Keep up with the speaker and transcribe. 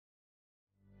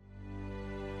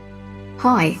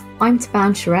Hi, I'm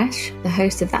Taban Suresh, the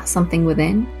host of That's Something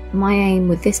Within. My aim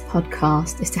with this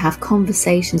podcast is to have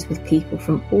conversations with people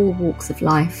from all walks of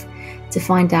life to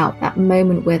find out that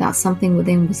moment where that something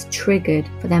within was triggered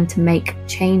for them to make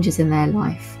changes in their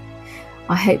life.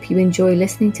 I hope you enjoy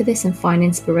listening to this and find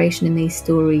inspiration in these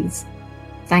stories.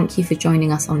 Thank you for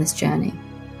joining us on this journey.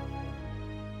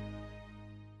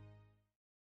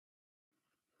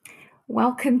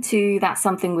 Welcome to That's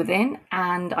Something Within,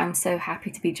 and I'm so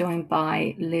happy to be joined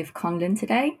by Liv Conlon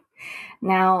today.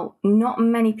 Now, not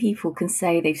many people can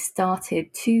say they've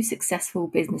started two successful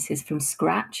businesses from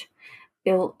scratch,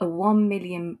 built a 1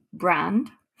 million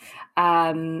brand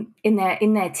in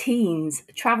their teens,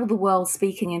 traveled the world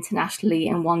speaking internationally,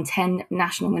 and won 10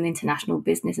 national and international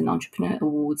business and entrepreneur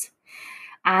awards.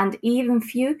 And even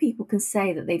fewer people can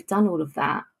say that they've done all of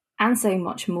that and so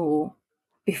much more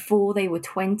before they were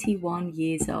 21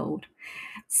 years old.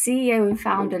 CEO and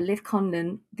founder Liv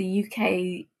Conlon, the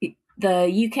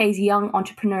UK's Young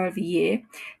Entrepreneur of the Year,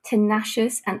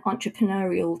 tenacious and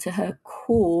entrepreneurial to her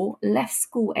core, left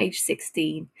school aged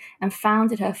 16 and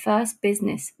founded her first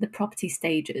business, The Property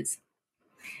Stagers.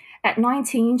 At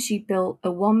 19, she built a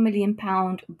 £1 million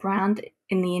brand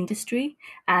in the industry,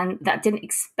 and that didn't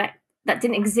exist.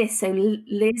 So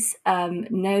Liz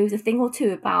knows a thing or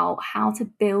two about how to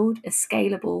build a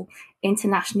scalable,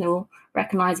 international,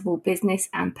 recognizable business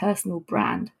and personal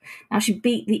brand. Now, she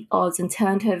beat the odds and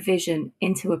turned her vision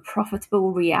into a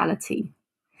profitable reality.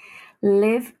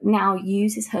 Liv now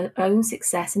uses her own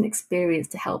success and experience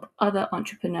to help other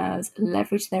entrepreneurs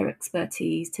leverage their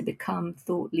expertise to become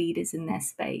thought leaders in their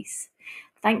space.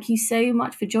 Thank you so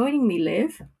much for joining me,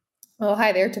 Liv. Oh,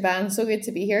 hi there, Taban. So good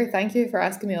to be here. Thank you for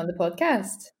asking me on the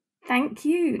podcast. Thank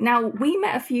you. Now, we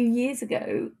met a few years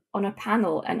ago on a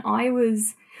panel, and I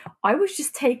was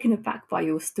just taken aback by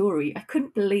your story. I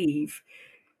could believe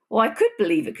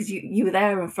it because you were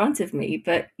there in front of me,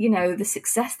 but the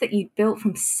success that you built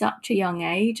from such a young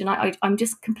age, and I'm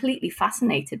just completely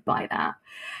fascinated by that.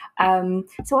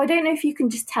 So I don't know if you can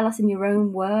just tell us in your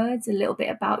own words a little bit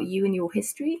about you and your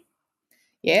history.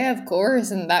 Yeah, of course.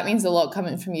 And that means a lot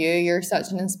coming from you. You're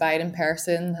such an inspiring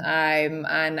person.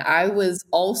 And I was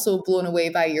also blown away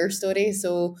by your story.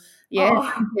 So, yeah,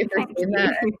 thank you for saying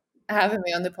that, having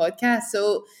me on the podcast.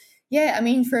 So, yeah, I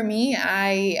mean, for me,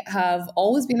 I have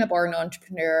always been a born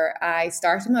entrepreneur. I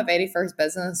started my very first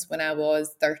business when I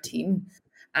was 13.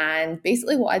 And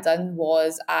basically, what I done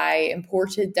was I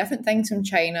imported different things from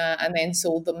China and then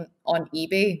sold them on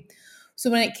eBay. So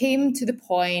when it came to the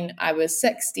point, I was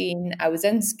 16, I was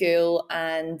in school,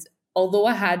 and although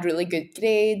I had really good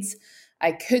grades,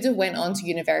 I could have went on to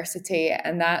university,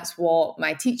 and that's what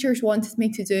my teachers wanted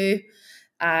me to do.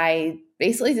 I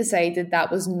basically decided that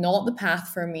was not the path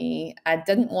for me. I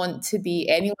didn't want to be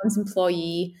anyone's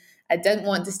employee. I didn't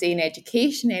want to stay in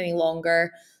education any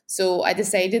longer. So I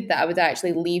decided that I would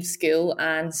actually leave school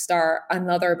and start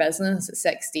another business at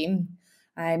 16.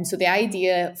 So the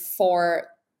idea for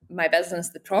my business,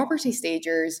 The Property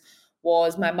Stagers,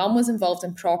 was my mum was involved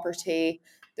in property.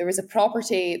 There was a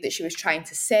property that she was trying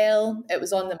to sell. It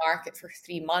was on the market for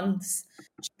 3 months.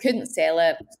 She couldn't sell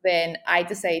it. Then I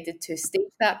decided to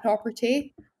stage that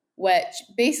property, which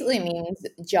basically means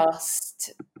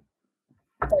just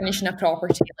finishing a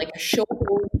property like a show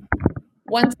home.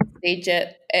 Once I stage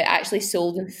it, it actually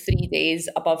sold in 3 days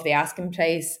above the asking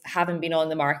price, having been on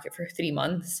the market for 3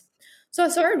 months. So I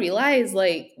sort of realized,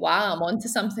 like, wow, I'm onto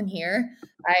something here.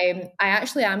 I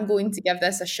actually am going to give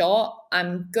this a shot.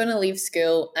 I'm going to leave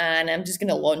school and I'm just going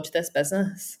to launch this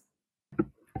business.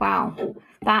 Wow.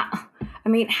 So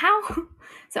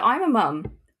I'm a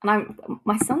mum, and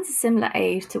my son's a similar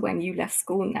age to when you left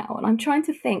school now. And I'm trying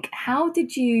to think, how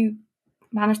did you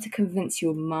manage to convince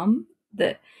your mum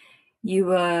that you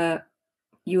were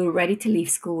ready to leave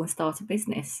school and start a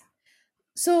business?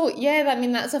 So yeah, I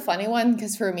mean that's a funny one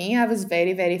because for me, I was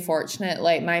very, very fortunate.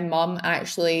 Like my mum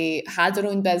actually had her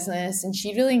own business, and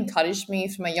she really encouraged me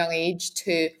from a young age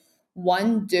to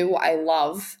one do what I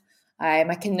love. I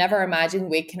can never imagine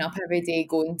waking up every day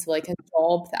going to like a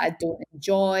job that I don't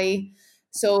enjoy.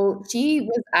 So she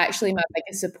was actually my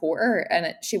biggest supporter,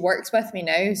 and she works with me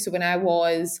now. So when I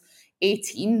was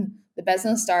 18, the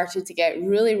business started to get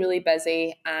really, really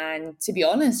busy. And to be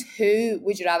honest, who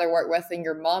would you rather work with than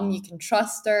your mum? You can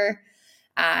trust her.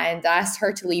 And I asked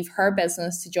her to leave her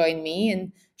business to join me,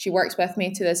 and she works with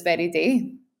me to this very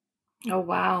day. Oh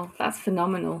wow, that's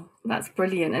phenomenal. That's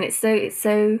brilliant. And it's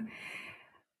so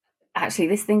actually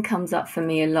this thing comes up for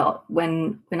me a lot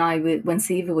when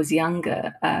Siva was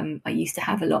younger. I used to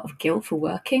have a lot of guilt for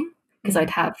working because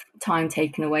I'd have time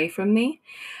taken away from me.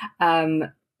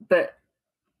 But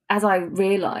as I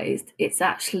realized, it's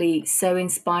actually so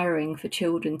inspiring for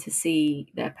children to see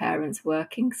their parents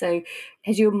working. So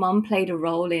has your mum played a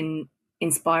role in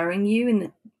inspiring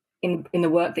you in the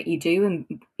work that you do, and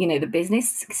the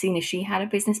business, seeing as she had a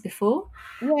business before?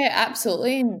 Yeah,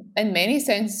 absolutely. In many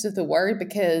senses of the word,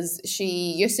 because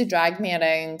she used to drag me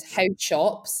around house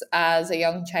shops as a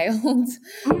young child,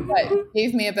 but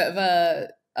gave me a bit of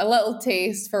a little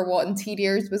taste for what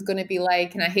interiors was going to be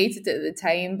like. And I hated it at the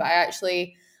time, but I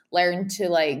actually learned to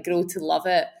like grow to love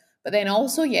it. But then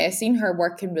also, yeah, seeing her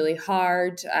working really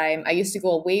hard. I used to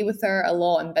go away with her a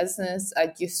lot in business.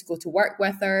 I used to go to work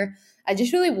with her. I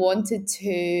just really wanted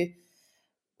to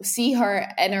see her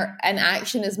in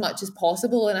action as much as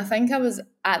possible. And I think I was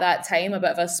at that time a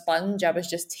bit of a sponge. I was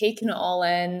just taking it all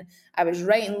in. I was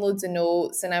writing loads of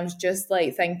notes, and I was just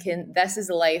like thinking, this is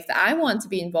a life that I want to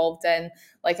be involved in.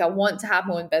 Like, I want to have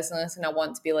my own business and I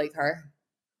want to be like her.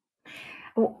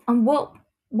 And what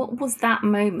was that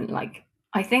moment like?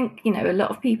 I think, a lot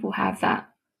of people have that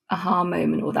aha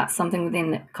moment, or that something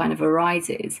within that kind of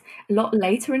arises a lot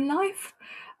later in life.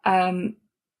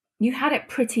 You had it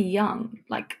pretty young.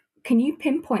 Like, can you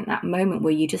pinpoint that moment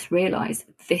where you just realize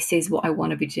this is what I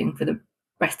want to be doing for the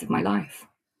rest of my life?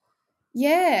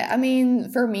 Yeah, I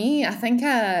mean, for me, I think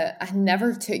I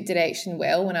never took direction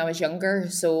well when I was younger.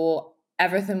 So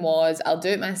everything was, I'll do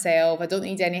it myself. I don't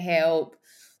need any help.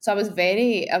 So I was a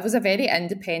very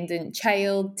independent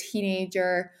child,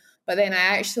 teenager. But then I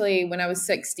actually, when I was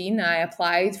 16, I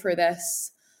applied for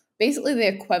this, basically the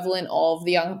equivalent of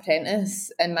the Young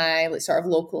Apprentice in my like, sort of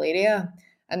local area.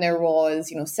 And there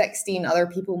was, 16 other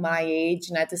people my age.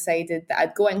 And I decided that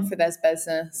I'd go in for this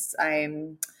business.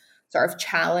 Sort of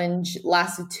challenge,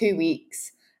 lasted 2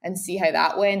 weeks, and see how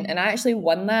that went. And I actually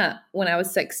won that when I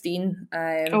was 16.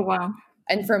 Oh, wow.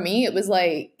 And for me, it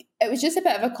was just a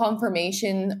bit of a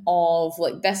confirmation of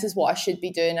like, this is what I should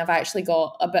be doing. I've actually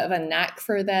got a bit of a knack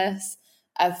for this.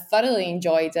 I've thoroughly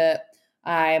enjoyed it.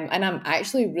 And I'm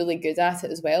actually really good at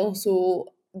it as well. So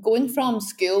going from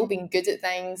school, being good at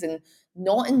things and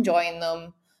not enjoying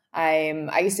them,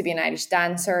 I used to be an Irish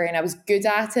dancer and I was good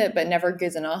at it, but never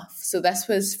good enough. So this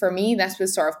was, for me, this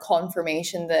was sort of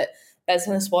confirmation that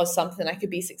business was something I could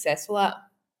be successful at.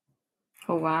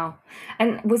 Oh, wow.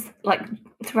 And was like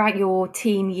throughout your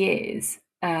teen years,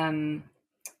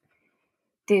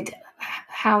 did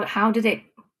how did it,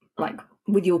 like,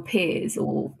 with your peers,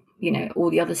 or all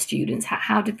the other students,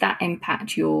 how did that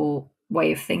impact your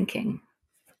way of thinking?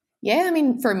 Yeah, I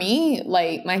mean, for me,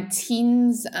 like my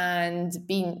teens and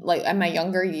being like in my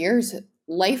younger years,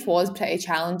 life was pretty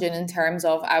challenging in terms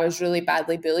of I was really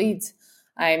badly bullied,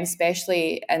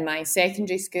 especially in my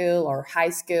secondary school or high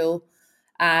school.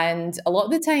 And a lot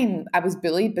of the time, I was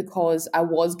bullied because I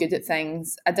was good at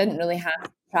things. I didn't really have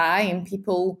to try, and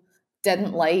people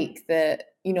didn't like that,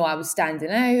 I was standing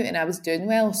out and I was doing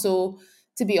well. So,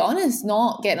 to be honest,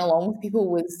 not getting along with people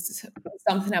was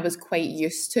something I was quite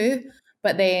used to.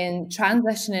 But then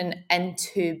transitioning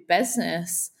into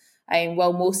business, and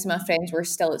while most of my friends were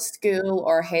still at school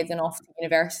or heading off to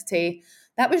university,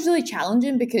 that was really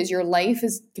challenging because your life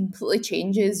is completely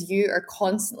changes. You are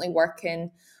constantly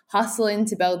working, hustling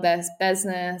to build this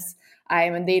business.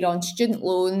 And they're on student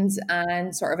loans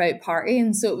and sort of out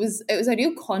partying. So it was a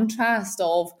real contrast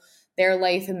of their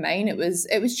life and mine. It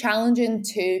was challenging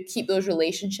to keep those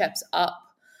relationships up.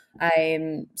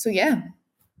 So yeah.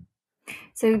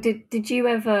 So did you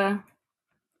ever,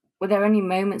 were there any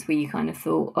moments where you kind of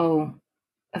thought, oh,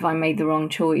 have I made the wrong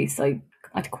choice?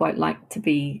 I'd quite like to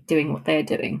be doing what they're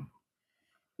doing.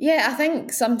 Yeah, I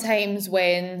think sometimes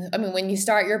when you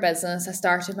start your business, I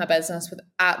started my business with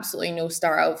absolutely no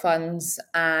start out funds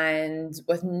and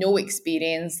with no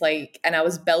experience. And I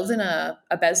was building a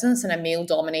business in a male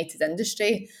dominated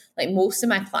industry. Like most of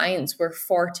my clients were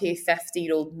 40,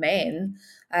 50-year-old men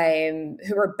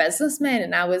who were businessmen.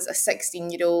 And I was a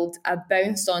 16-year-old. I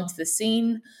bounced onto the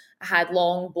scene. I had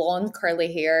long, blonde,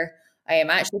 curly hair. I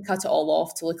actually cut it all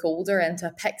off to look older into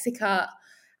a pixie cut.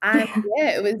 And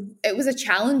yeah, it was a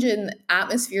challenging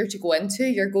atmosphere to go into.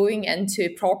 You're going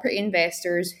into property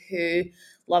investors who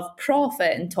love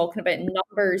profit and talking about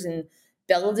numbers and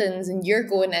buildings, and you're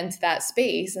going into that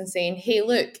space and saying, "Hey,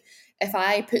 look, if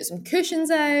I put some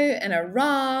cushions out and a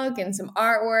rug and some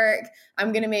artwork,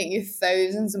 I'm going to make you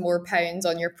thousands of more pounds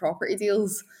on your property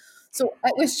deals." So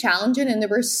it was challenging, and there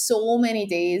were so many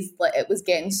days like it was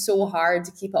getting so hard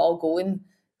to keep it all going,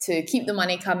 to keep the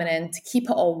money coming in, to keep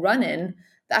it all running,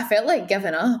 I felt like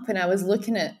giving up. And I was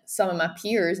looking at some of my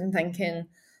peers and thinking,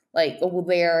 like, oh, well,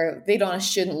 they're on a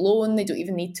student loan, they don't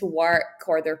even need to work,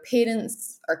 or their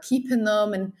parents are keeping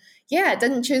them. And yeah, I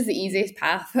didn't choose the easiest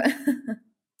path.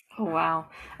 Oh, wow.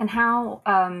 And how,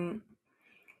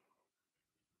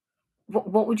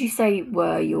 what would you say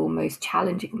were your most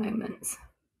challenging moments?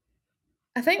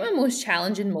 I think my most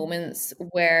challenging moments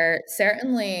were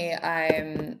certainly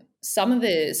some of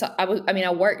the so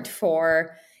I worked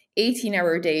for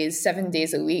 18-hour days, 7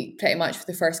 days a week, pretty much for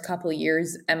the first couple of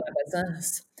years in my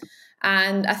business.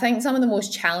 And I think some of the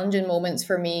most challenging moments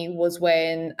for me was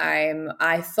when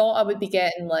I thought I would be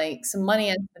getting like some money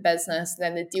into the business, and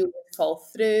then the deal would fall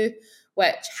through,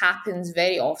 which happens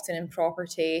very often in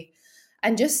property.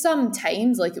 And just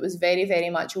sometimes, like it was very, very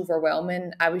much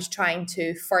overwhelming. I was trying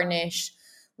to furnish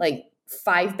like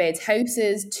 5-bed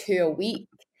houses to a week.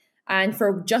 And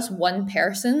for just one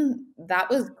person, that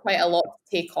was quite a lot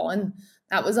to take on.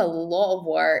 That was a lot of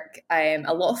work, a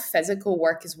lot of physical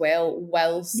work as well,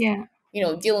 whilst, Yeah.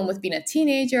 dealing with being a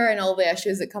teenager and all the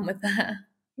issues that come with that.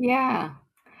 Yeah.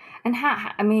 And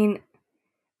I mean,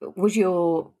 was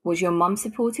your mum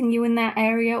supporting you in that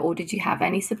area, or did you have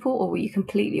any support, or were you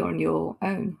completely on your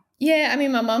own? Yeah, I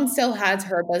mean, my mum still had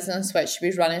her business, which she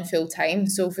was running full time.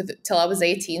 So till I was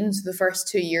 18, so the first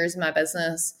 2 years of my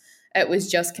business, it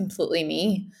was just completely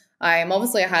me.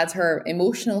 Obviously I had her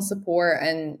emotional support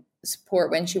and support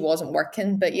when she wasn't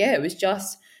working, but yeah,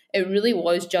 it really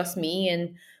was just me.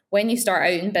 And when you start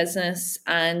out in business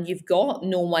and you've got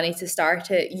no money to start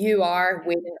it, you are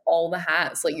wearing all the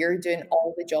hats, like you're doing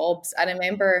all the jobs. I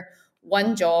remember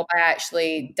one job I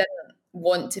actually did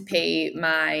want to pay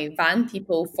my van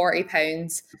people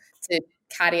 £40 to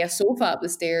carry a sofa up the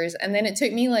stairs. And then it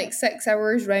took me like 6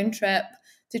 hours round trip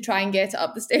to try and get it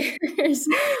up the stairs.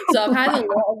 So I've had a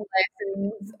Wow. lot of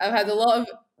lessons. I've had a lot of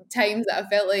times that I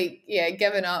felt like, yeah,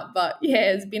 giving up. But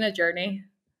yeah, it's been a journey.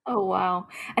 Oh, wow.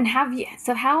 And how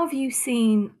have you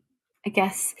seen, I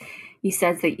guess you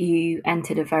said that you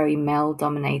entered a very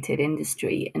male-dominated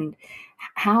industry, and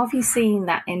how have you seen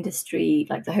that industry,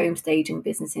 like the home staging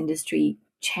business industry,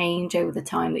 change over the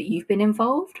time that you've been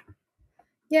involved?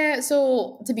 Yeah,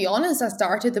 so to be honest, I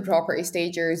started the property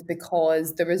stagers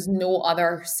because there was no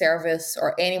other service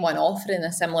or anyone offering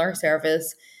a similar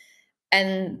service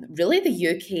in really the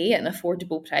UK at an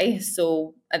affordable price.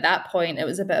 So at that point, it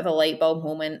was a bit of a light bulb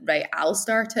moment, right? I'll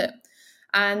start it.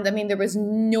 And I mean, there was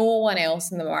no one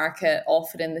else in the market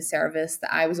offering the service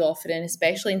that I was offering,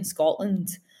 especially in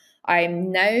Scotland.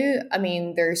 I'm now, I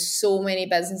mean, there's so many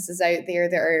businesses out there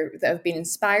that have been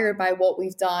inspired by what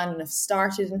we've done and have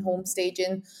started in home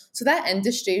staging. So that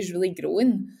industry is really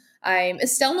growing.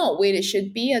 It's still not where it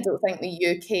should be. I don't think the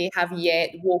UK have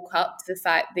yet woke up to the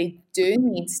fact they do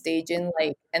need staging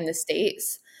like in the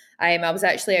States. I was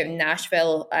actually out in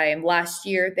Nashville last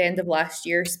year, the end of last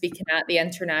year, speaking at the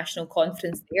international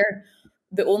conference there,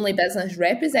 the only business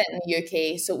representing the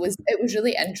UK. So it was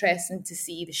really interesting to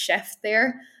see the shift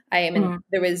there. And Mm.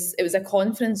 it was a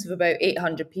conference of about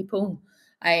 800 people.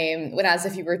 Whereas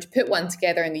if you were to put one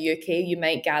together in the UK, you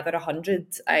might gather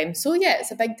 100. So yeah,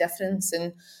 it's a big difference,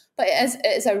 but it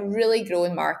is a really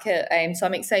growing market. So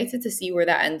I'm excited to see where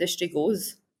that industry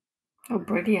goes. Oh,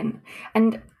 brilliant.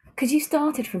 And because you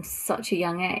started from such a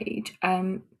young age,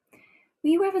 were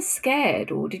you ever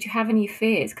scared, or did you have any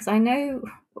fears? Because I know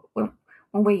when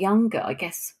we're younger, I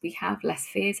guess we have less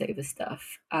fears over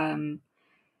stuff.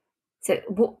 So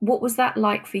what was that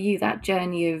like for you, that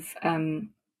journey of,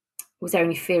 was there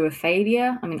any fear of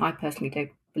failure? I mean, I personally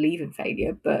don't believe in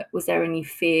failure, but was there any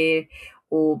fear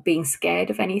or being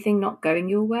scared of anything not going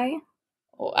your way?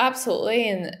 Oh, absolutely.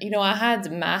 And, I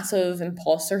had massive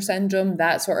imposter syndrome,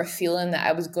 that sort of feeling that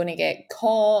I was going to get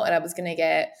caught and I was going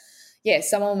to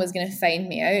someone was going to find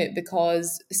me out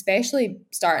because, especially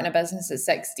starting a business at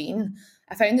 16,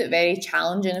 I found it very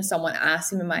challenging if someone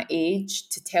asked me my age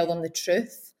to tell them the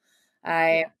truth.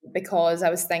 Yeah. Because I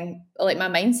was thinking, like, my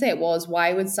mindset was,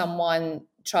 why would someone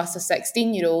trust a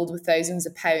 16-year-old with thousands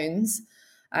of pounds?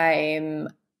 Um,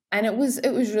 and it was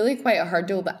really quite a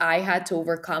hurdle that I had to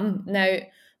overcome. Now,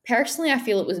 personally, I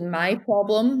feel it was my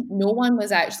problem. No one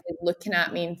was actually looking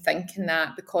at me and thinking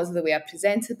that because of the way I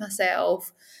presented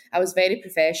myself. I was very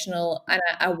professional and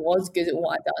I was good at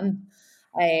what I'd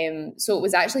done. So it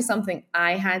was actually something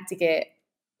I had to get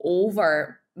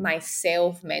over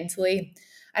myself mentally.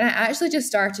 And I actually just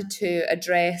started to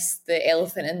address the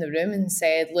elephant in the room and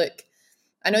said, look,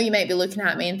 I know you might be looking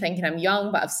at me and thinking I'm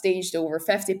young, but I've staged over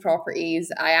 50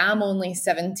 properties. I am only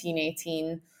 17,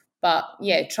 18. But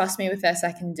yeah, trust me with this,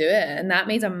 I can do it. And that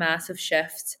made a massive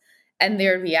shift in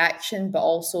their reaction, but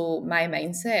also my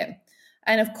mindset.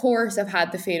 And of course, I've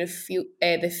had the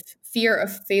fear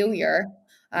of failure,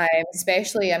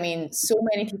 especially, I mean, so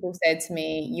many people said to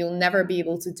me, you'll never be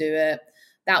able to do it.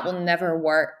 That will never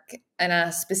work. And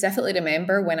I specifically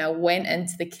remember when I went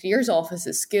into the careers office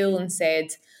at school and said,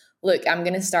 look, I'm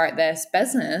going to start this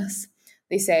business,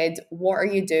 they said, what are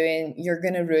you doing? You're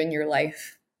going to ruin your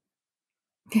life.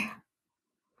 Yeah.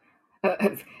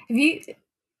 Have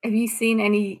you seen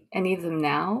any of them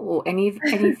now, or any of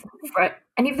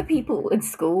the people in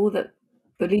school that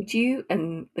bullied you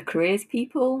and the careers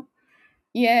people?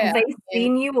 Yeah. Have they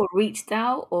seen you or reached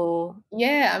out or?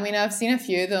 Yeah, I mean, I've seen a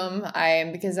few of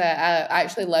them because I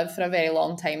actually lived for a very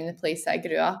long time in the place that I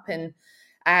grew up, and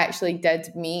I actually did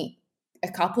meet a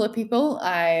couple of people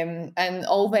and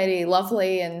all very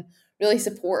lovely and really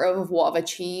supportive of what I've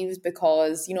achieved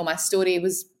because, you know, my story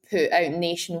was put out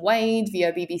nationwide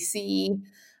via BBC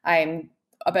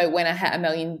about when I hit £1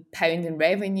 million in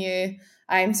revenue.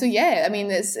 So yeah, I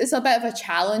mean, it's a bit of a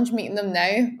challenge meeting them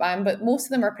now, but most of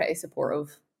them are pretty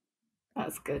supportive.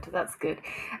 That's good. That's good.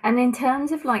 And in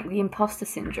terms of like the imposter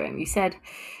syndrome, you said,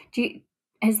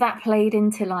 has that played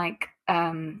into like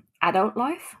adult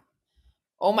life?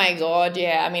 Oh my God,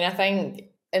 yeah. I mean, I think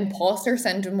imposter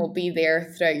syndrome will be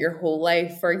there throughout your whole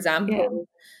life. For example, Yeah.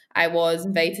 I was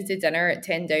invited to dinner at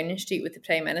 10 Downing Street with the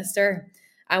Prime Minister.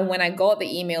 And when I got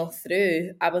the email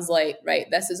through, I was like, right,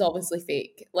 this is obviously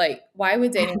fake. Like, why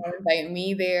would anyone invite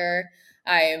me there?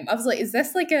 I was like, is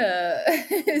this like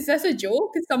is this a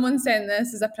joke? Is someone saying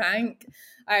this as a prank?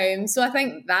 So I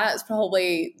think that's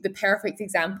probably the perfect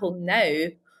example now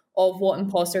of what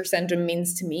imposter syndrome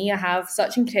means to me. I have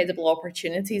such incredible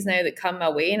opportunities now that come my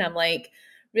way, and I'm like,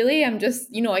 really, I'm just,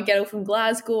 you know, a girl from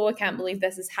Glasgow. I can't believe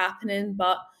this is happening,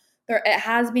 but it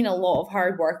has been a lot of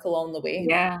hard work along the way.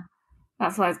 Yeah.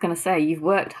 That's what I was going to say. You've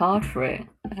worked hard for it.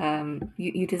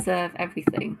 You deserve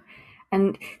everything.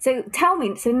 And so tell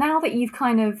me, so now that you've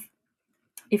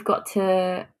got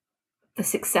to the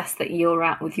success that you're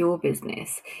at with your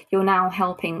business, you're now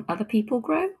helping other people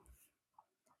grow?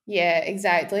 Yeah,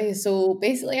 exactly. So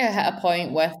basically, I hit a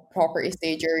point with Property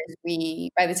Stagers.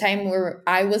 By the time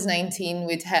I was 19,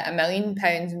 we'd hit £1 million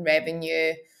in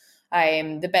revenue.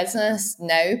 The business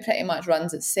now pretty much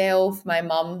runs itself. My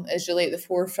mum is really at the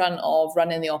forefront of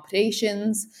running the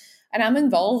operations, and I'm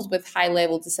involved with high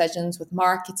level decisions with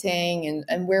marketing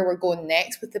and where we're going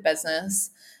next with the business.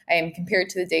 Compared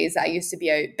to the days that I used to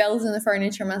be out building the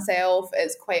furniture myself,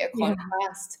 it's quite a Yeah.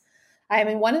 contrast. I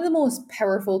mean, one of the most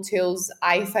powerful tools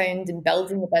I found in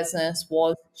building the business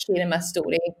was sharing my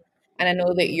story. And I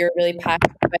know that you're really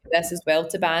passionate about this as well,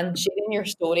 Taban. Sharing your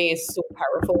story is so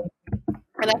powerful.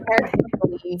 And I personally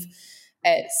believe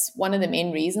it's one of the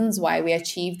main reasons why we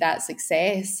achieve that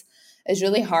success is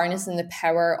really harnessing the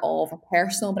power of a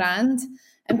personal brand.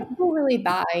 And people really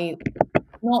buy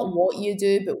not what you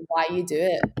do, but why you do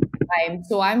it.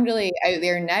 So I'm really out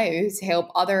there now to help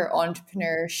other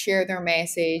entrepreneurs share their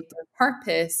message, their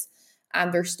purpose,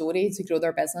 and their story to grow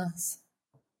their business.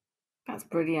 That's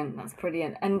brilliant. That's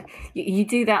brilliant. And you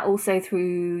do that also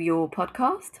through your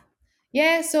podcast?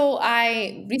 Yeah, so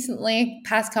I recently,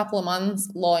 past couple of months,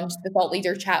 launched the Thought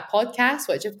Leader Chat podcast,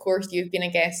 which of course you've been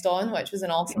a guest on, which was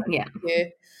an awesome interview.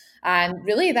 And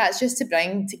really, that's just to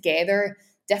bring together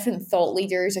different thought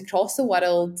leaders across the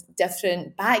world,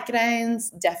 different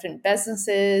backgrounds, different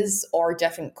businesses, or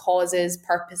different causes,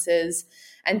 purposes,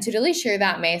 and to really share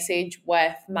that message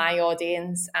with my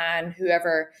audience and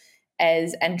whoever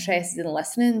is interested in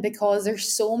listening, because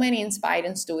there's so many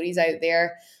inspiring stories out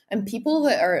there and people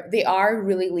they are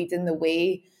really leading the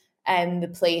way in the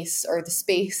place or the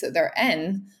space that they're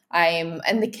in.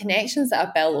 And the connections that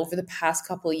I've built over the past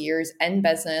couple of years in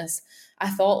business, I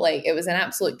thought like it was an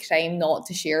absolute crime not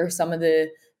to share some of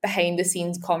the behind the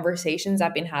scenes conversations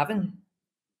I've been having.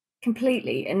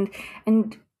 Completely.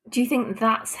 And do you think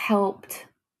that's helped,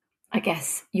 I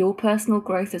guess, your personal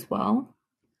growth as well?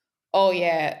 Oh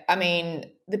yeah. I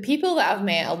mean, the people that I've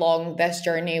met along this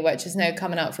journey, which is now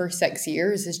coming up for 6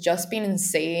 years, has just been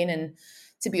insane. And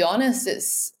to be honest,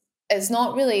 it's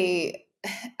not really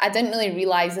I didn't really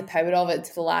realize the power of it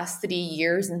to the last 3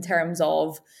 years in terms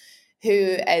of who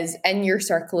is in your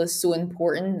circle is so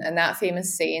important. And that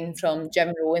famous saying from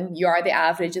Jim Rohn, you are the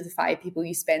average of the 5 people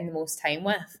you spend the most time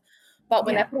with. But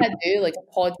whenever I do like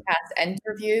a podcast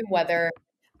interview, whether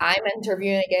I'm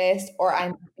interviewing a guest or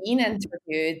I'm being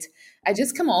interviewed, I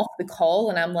just come off the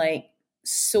call and I'm like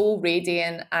so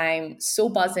radiant. I'm so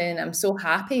buzzing. I'm so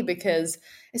happy because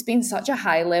it's been such a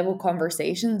high level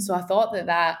conversation. So I thought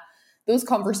that those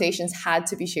conversations had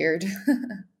to be shared.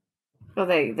 Well,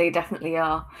 they definitely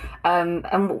are. And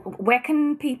where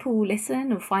can people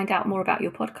listen or find out more about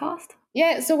your podcast?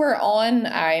 Yeah, so we're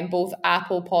on both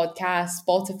Apple Podcasts,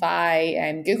 Spotify,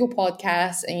 and Google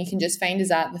Podcasts, and you can just find us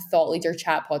at the Thought Leader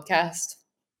Chat podcast.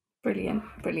 Brilliant,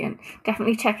 brilliant.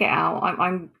 Definitely check it out.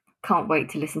 I'm can't wait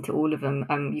to listen to all of them.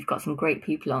 You've got some great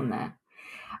people on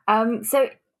there. So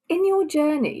in your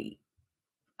journey,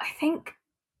 I think,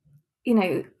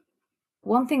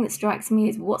 one thing that strikes me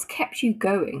is what's kept you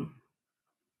going.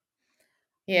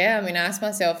 Yeah, I mean, I ask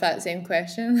myself that same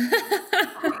question.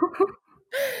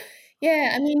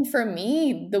 Yeah, I mean, for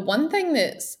me, the one thing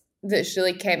that's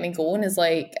really kept me going is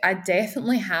like I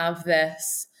definitely have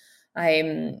this.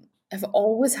 Um, I've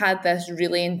always had this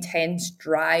really intense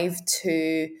drive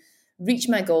to reach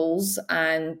my goals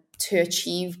and to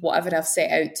achieve whatever I've set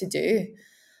out to do.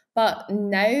 But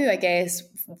now, I guess,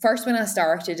 first when I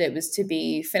started, it was to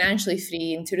be financially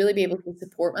free and to really be able to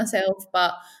support myself.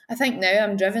 But I think now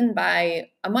I'm driven by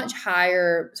a much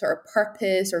higher sort of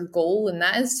purpose or goal, and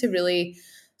that is to really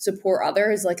support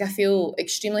others. Like, I feel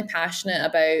extremely passionate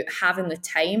about having the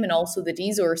time and also the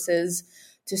resources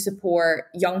to support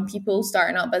young people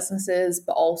starting up businesses,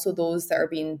 but also those that are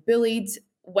being bullied,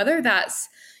 whether that's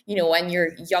in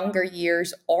your younger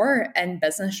years or in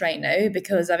business right now,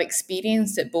 because I've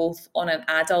experienced it both on an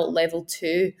adult level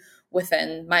too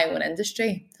within my own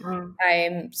industry.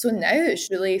 So now it's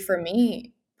really for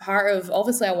me part of,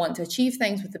 obviously I want to achieve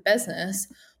things with the business,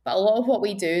 but a lot of what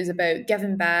we do is about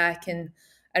giving back and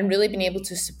really being able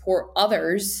to support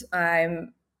others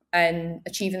and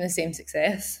achieving the same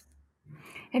success.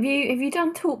 Have you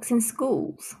done talks in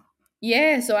schools?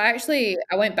 Yeah, so I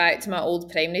went back to my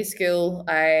old primary school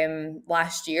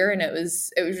last year, and it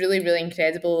was really really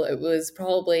incredible. It was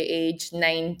probably age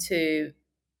 9 to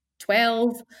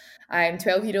 12,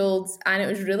 12-year olds, and it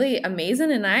was really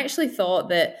amazing. And I actually thought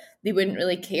that they wouldn't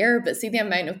really care, but see the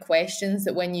amount of questions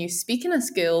that when you speak in a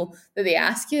school that they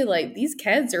ask you, like these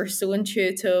kids are so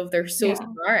intuitive, they're so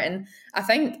smart. And I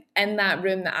think in that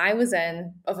room that I was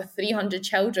in of a 300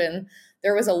 children,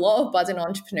 there was a lot of budding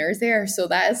entrepreneurs there. So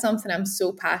that is something I'm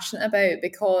so passionate about,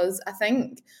 because I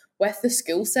think with the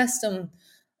school system,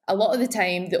 a lot of the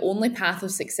time the only path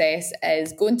of success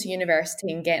is going to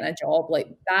university and getting a job. Like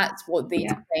that's what they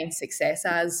define success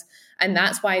as, and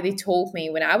that's why they told me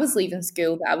when I was leaving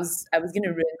school that I was going to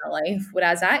ruin my life.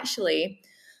 Whereas actually,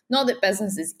 not that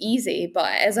business is easy,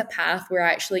 but it is a path where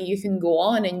actually you can go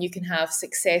on and you can have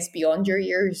success beyond your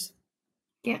years.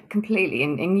 Yeah, completely.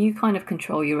 And you kind of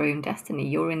control your own destiny.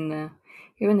 You're in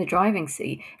the driving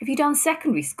seat. Have you done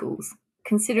secondary schools?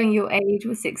 Considering your age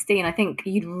was 16, I think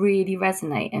you'd really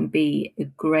resonate and be a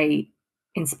great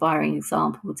inspiring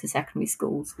example to secondary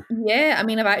schools. Yeah, I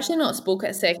mean, I've actually not spoke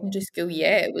at secondary school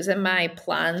yet. It was in my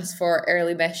plans for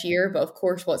early this year, but of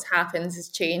course, what's happened has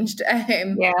changed. Yeah.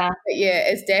 But yeah,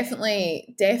 it's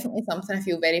definitely something I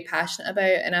feel very passionate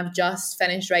about, and I've just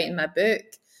finished writing my book.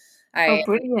 Oh,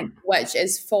 brilliant. Which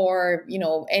is for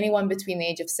anyone between the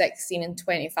age of 16 and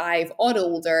 25 or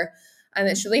older, and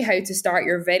it's really how to start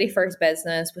your very first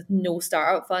business with no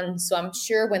startup funds. So I'm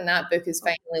sure when that book is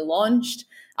finally launched,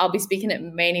 I'll be speaking at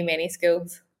many many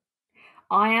schools.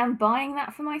 I am buying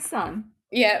that for my son.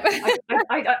 Yeah.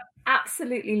 I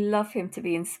absolutely love him to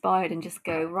be inspired and just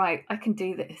go, right, I can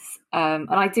do this. And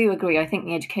I do agree. I think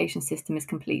the education system is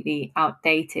completely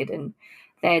outdated, and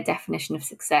their definition of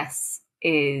success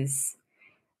is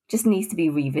just needs to be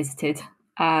revisited.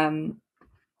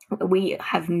 We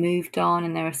have moved on,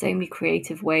 and there are so many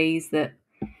creative ways that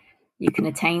you can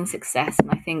attain success. And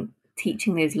I think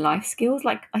teaching those life skills,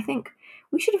 like I think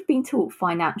we should have been taught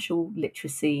financial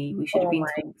literacy. We should have been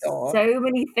taught so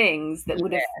many things that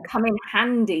would have come in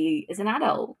handy as an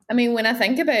adult. I mean, when I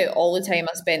think about all the time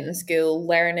I spent in school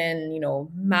learning,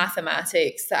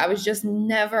 mathematics that I was just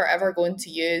never ever going to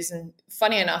use. And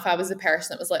funny enough, I was the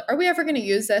person that was like, are we ever going to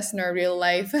use this in our real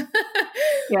life?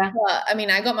 Yeah. But I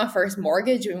mean, I got my first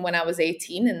mortgage when I was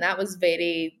 18, and that was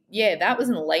that was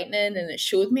enlightening, and it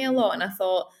showed me a lot. And I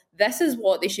thought, this is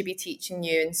what they should be teaching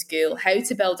you in school: how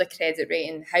to build a credit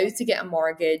rating, how to get a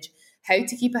mortgage, how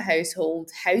to keep a household,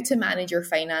 how to manage your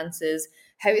finances,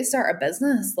 how to start a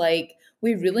business. Like,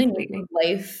 we really need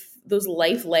those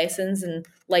life lessons and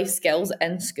life skills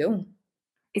in school.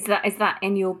 Is that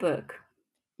in your book?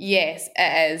 Yes,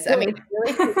 it is. I mean,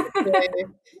 really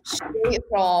straight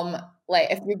from like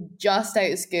if you're just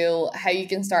out of school, how you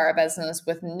can start a business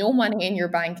with no money in your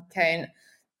bank account,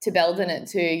 to building it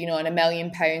to, an £1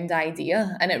 million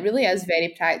idea. And it really is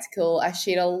very practical. I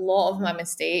share a lot of my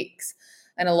mistakes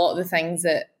and a lot of the things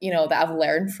that, that I've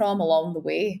learned from along the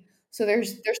way. So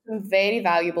there's some very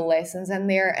valuable lessons in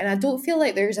there. And I don't feel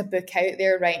like there's a book out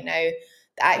there right now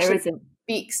that actually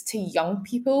speaks to young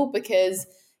people, because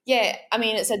I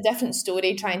mean, it's a different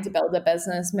story trying to build a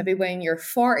business maybe when you're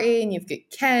 40 and you've got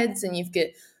kids and you've got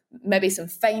maybe some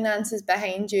finances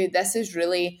behind you. This is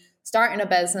really starting a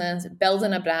business,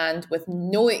 building a brand with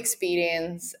no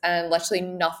experience and literally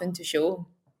nothing to show.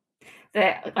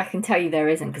 I can tell you there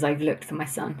isn't, because I've looked for my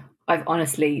son. I've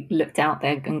honestly looked out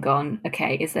there and gone,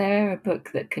 okay, is there a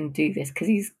book that can do this? Because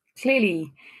he's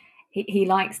clearly he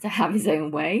likes to have his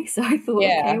own way. So I thought,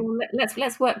 Yeah. okay, well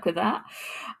let's work with that.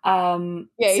 Yeah,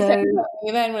 you So said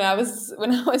me then when I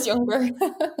was younger.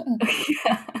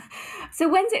 so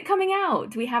when's it coming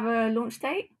out? Do we have a launch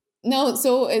date? No,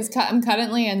 so I'm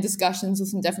currently in discussions with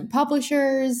some different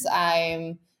publishers,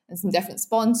 and some different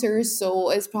sponsors. So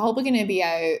it's probably going to be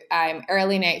out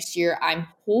early next year. I'm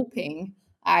hoping.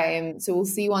 So we'll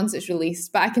see once it's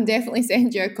released. But I can definitely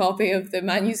send you a copy of the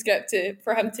manuscript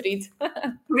for him to read.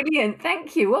 Brilliant,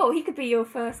 thank you. Well, he could be your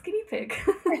first guinea pig.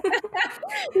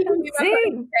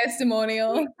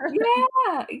 Testimonial.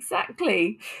 Yeah,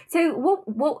 exactly. So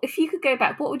what if you could go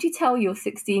back, what would you tell your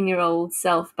 16-year-old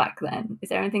self back then? Is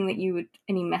there anything that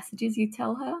any messages you'd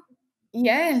tell her?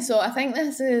 Yeah, so I think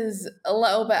this is a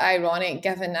little bit ironic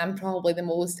given I'm probably the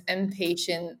most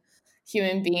impatient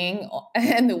human being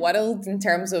in the world in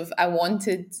terms of I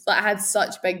had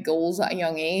such big goals at a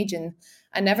young age, and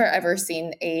I never ever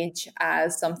seen age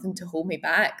as something to hold me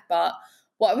back. But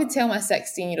what I would tell my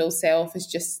 16-year-old self is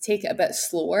just take it a bit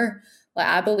slower. Like,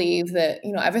 I believe that,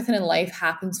 everything in life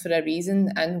happens for a reason,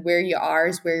 and where you are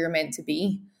is where you're meant to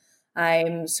be.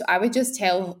 So I would just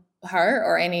tell her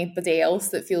or anybody else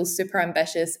that feels super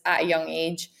ambitious at a young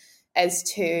age is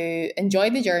to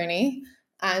enjoy the journey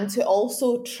and to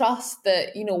also trust that,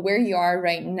 where you are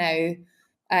right now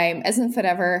isn't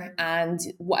forever. And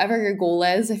whatever your goal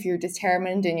is, if you're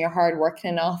determined and you're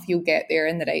hardworking enough, you'll get there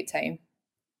in the right time.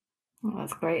 Oh,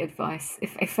 that's great advice.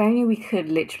 If only we could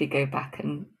literally go back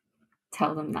and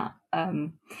tell them that.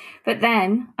 But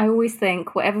then I always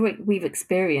think whatever we've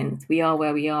experienced, we are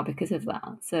where we are because of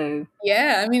that. So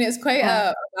yeah, I mean, it's quite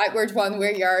a backward one,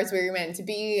 where you are is where you're meant to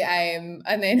be. And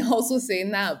then also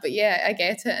saying that, but yeah, I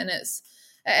get it. And it's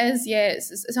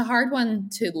a hard one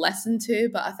to listen to,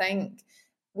 but I think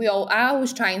I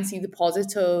always try and see the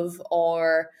positive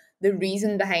or the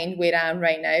reason behind where I am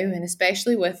right now. And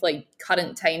especially with like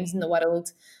current times in the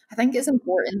world, I think it's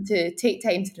important to take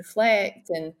time to reflect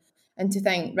and to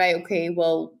think, right, okay,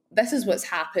 well, this is what's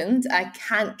happened. I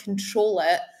can't control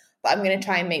it, but I'm going to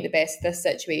try and make the best of this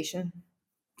situation.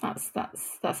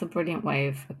 That's a brilliant way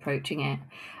of approaching it.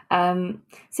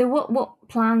 So what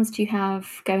plans do you have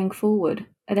going forward?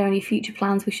 Are there any future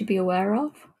plans we should be aware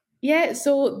of? Yeah,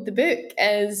 so the book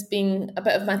has been a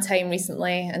bit of my time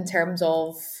recently in terms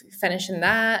of finishing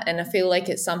that, and I feel like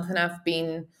it's something I've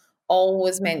been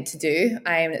always meant to do.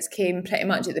 It's came pretty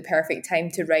much at the perfect time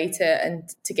to write it and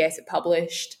to get it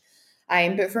published.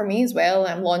 But for me as well,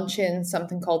 I'm launching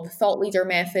something called the Thought Leader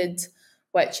Method,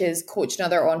 which is coaching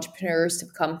other entrepreneurs to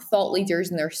become thought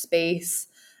leaders in their space,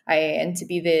 and to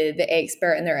be the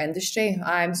expert in their industry.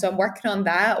 So I'm working on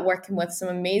that, working with some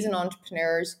amazing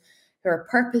entrepreneurs who are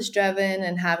purpose driven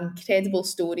and have incredible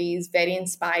stories, very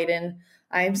inspiring.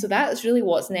 So that's really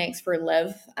what's next for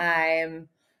Liv.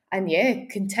 And yeah,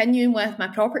 continuing with my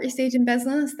property staging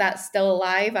business that's still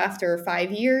alive after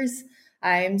 5 years.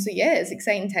 So yeah, it's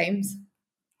exciting times.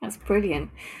 That's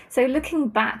brilliant. So looking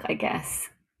back, I guess,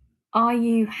 are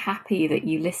you happy that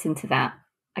you listened to that?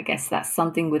 I guess that's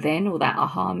something within, or that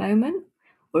aha moment,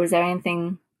 or is there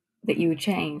anything that you would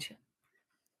change?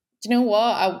 Do you know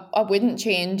what? I wouldn't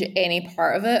change any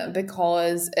part of it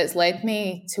because it's led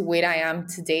me to where I am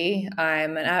today.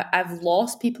 And I've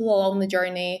lost people along the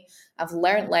journey. I've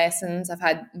learned lessons. I've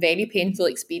had very painful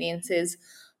experiences.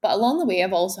 But along the way,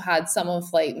 I've also had some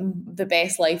of like the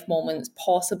best life moments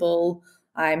possible.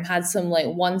 I've had some like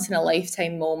once in a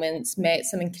lifetime moments, met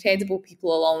some incredible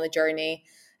people along the journey,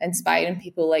 inspiring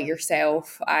people like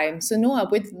yourself. So no, I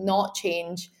would not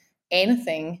change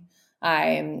anything.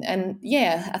 And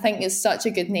yeah, I think it's such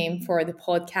a good name for the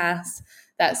podcast.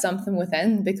 That's something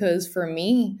within, because for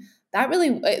me, that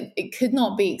really, it could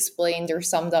not be explained or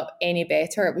summed up any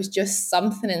better. It was just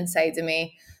something inside of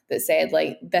me that said,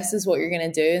 like, this is what you're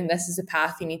going to do and this is the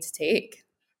path you need to take.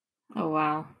 Oh,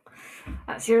 wow.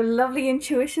 That's your lovely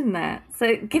intuition there.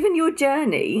 So, given your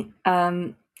journey,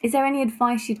 is there any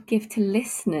advice you'd give to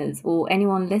listeners or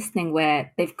anyone listening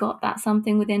where they've got that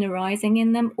something within arising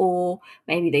in them, or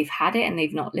maybe they've had it and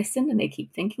they've not listened and they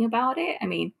keep thinking about it? I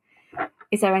mean,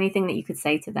 is there anything that you could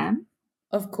say to them?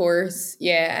 Of course,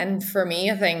 yeah. And for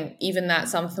me, I think even that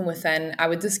something within, I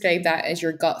would describe that as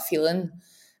your gut feeling.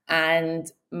 And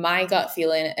my gut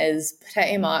feeling is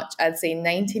pretty much, I'd say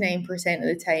 99% of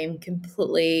the time,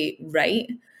 completely right.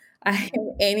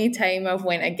 Anytime I've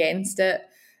went against it,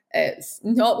 it's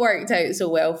not worked out so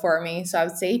well for me. So I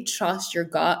would say trust your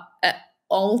gut at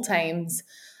all times.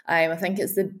 I think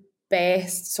it's the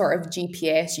best sort of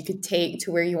GPS you could take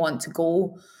to where you want to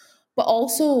go. But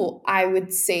also, I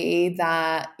would say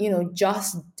that,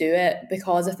 just do it,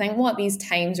 because I think what these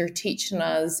times are teaching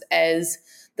us is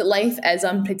that life is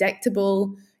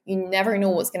unpredictable. You never know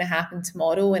what's going to happen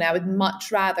tomorrow. And I would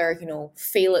much rather,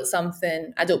 fail at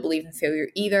something. I don't believe in failure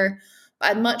either. But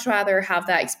I'd much rather have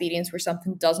that experience where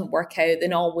something doesn't work out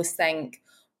than always think,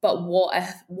 but what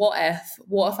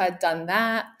if I'd done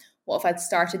that? What if I'd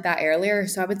started that earlier?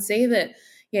 So I would say that,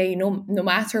 yeah, no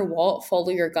matter what, follow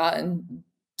your gut and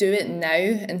do it now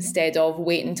instead of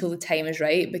wait until the time is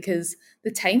right, because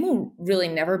the time will really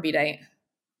never be right.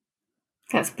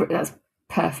 That's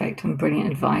perfect and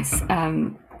brilliant advice.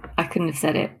 I couldn't have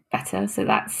said it better. So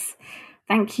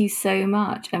thank you so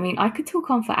much. I mean, I could talk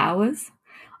on for hours.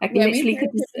 I literally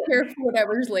could just here 4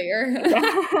 hours later.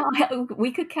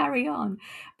 We could carry on.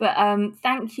 But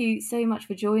thank you so much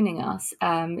for joining us.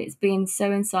 It's been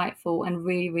so insightful and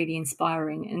really, really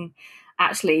inspiring. And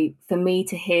actually, for me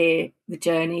to hear the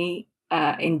journey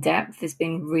in depth has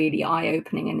been really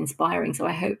eye-opening and inspiring. So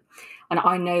I hope, and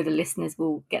I know the listeners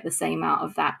will get the same out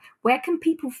of that. Where can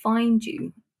people find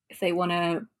you if they want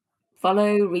to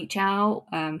follow, reach out,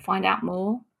 find out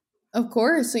more? Of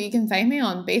course. So you can find me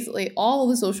on basically all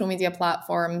the social media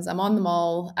platforms. I'm on them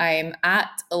all. I'm at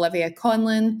Olivia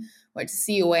Conlon, which is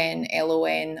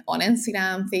CONLON, on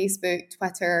Instagram, Facebook,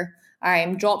 Twitter.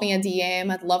 Drop me a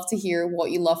DM. I'd love to hear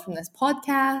what you love from this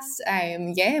podcast.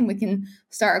 And we can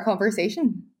start a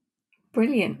conversation.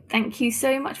 Brilliant. Thank you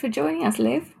so much for joining us,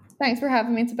 Liv. Thanks for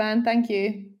having me, Taban. Thank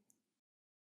you.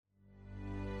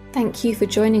 Thank you for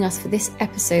joining us for this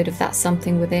episode of That's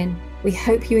Something Within. We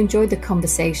hope you enjoyed the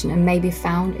conversation and maybe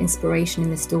found inspiration in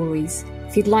the stories.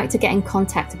 If you'd like to get in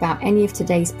contact about any of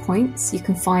today's points, you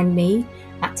can find me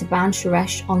at Taban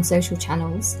Suresh on social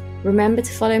channels. Remember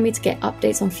to follow me to get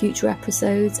updates on future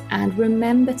episodes, and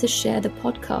remember to share the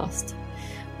podcast.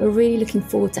 We're really looking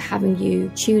forward to having you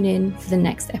tune in for the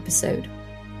next episode.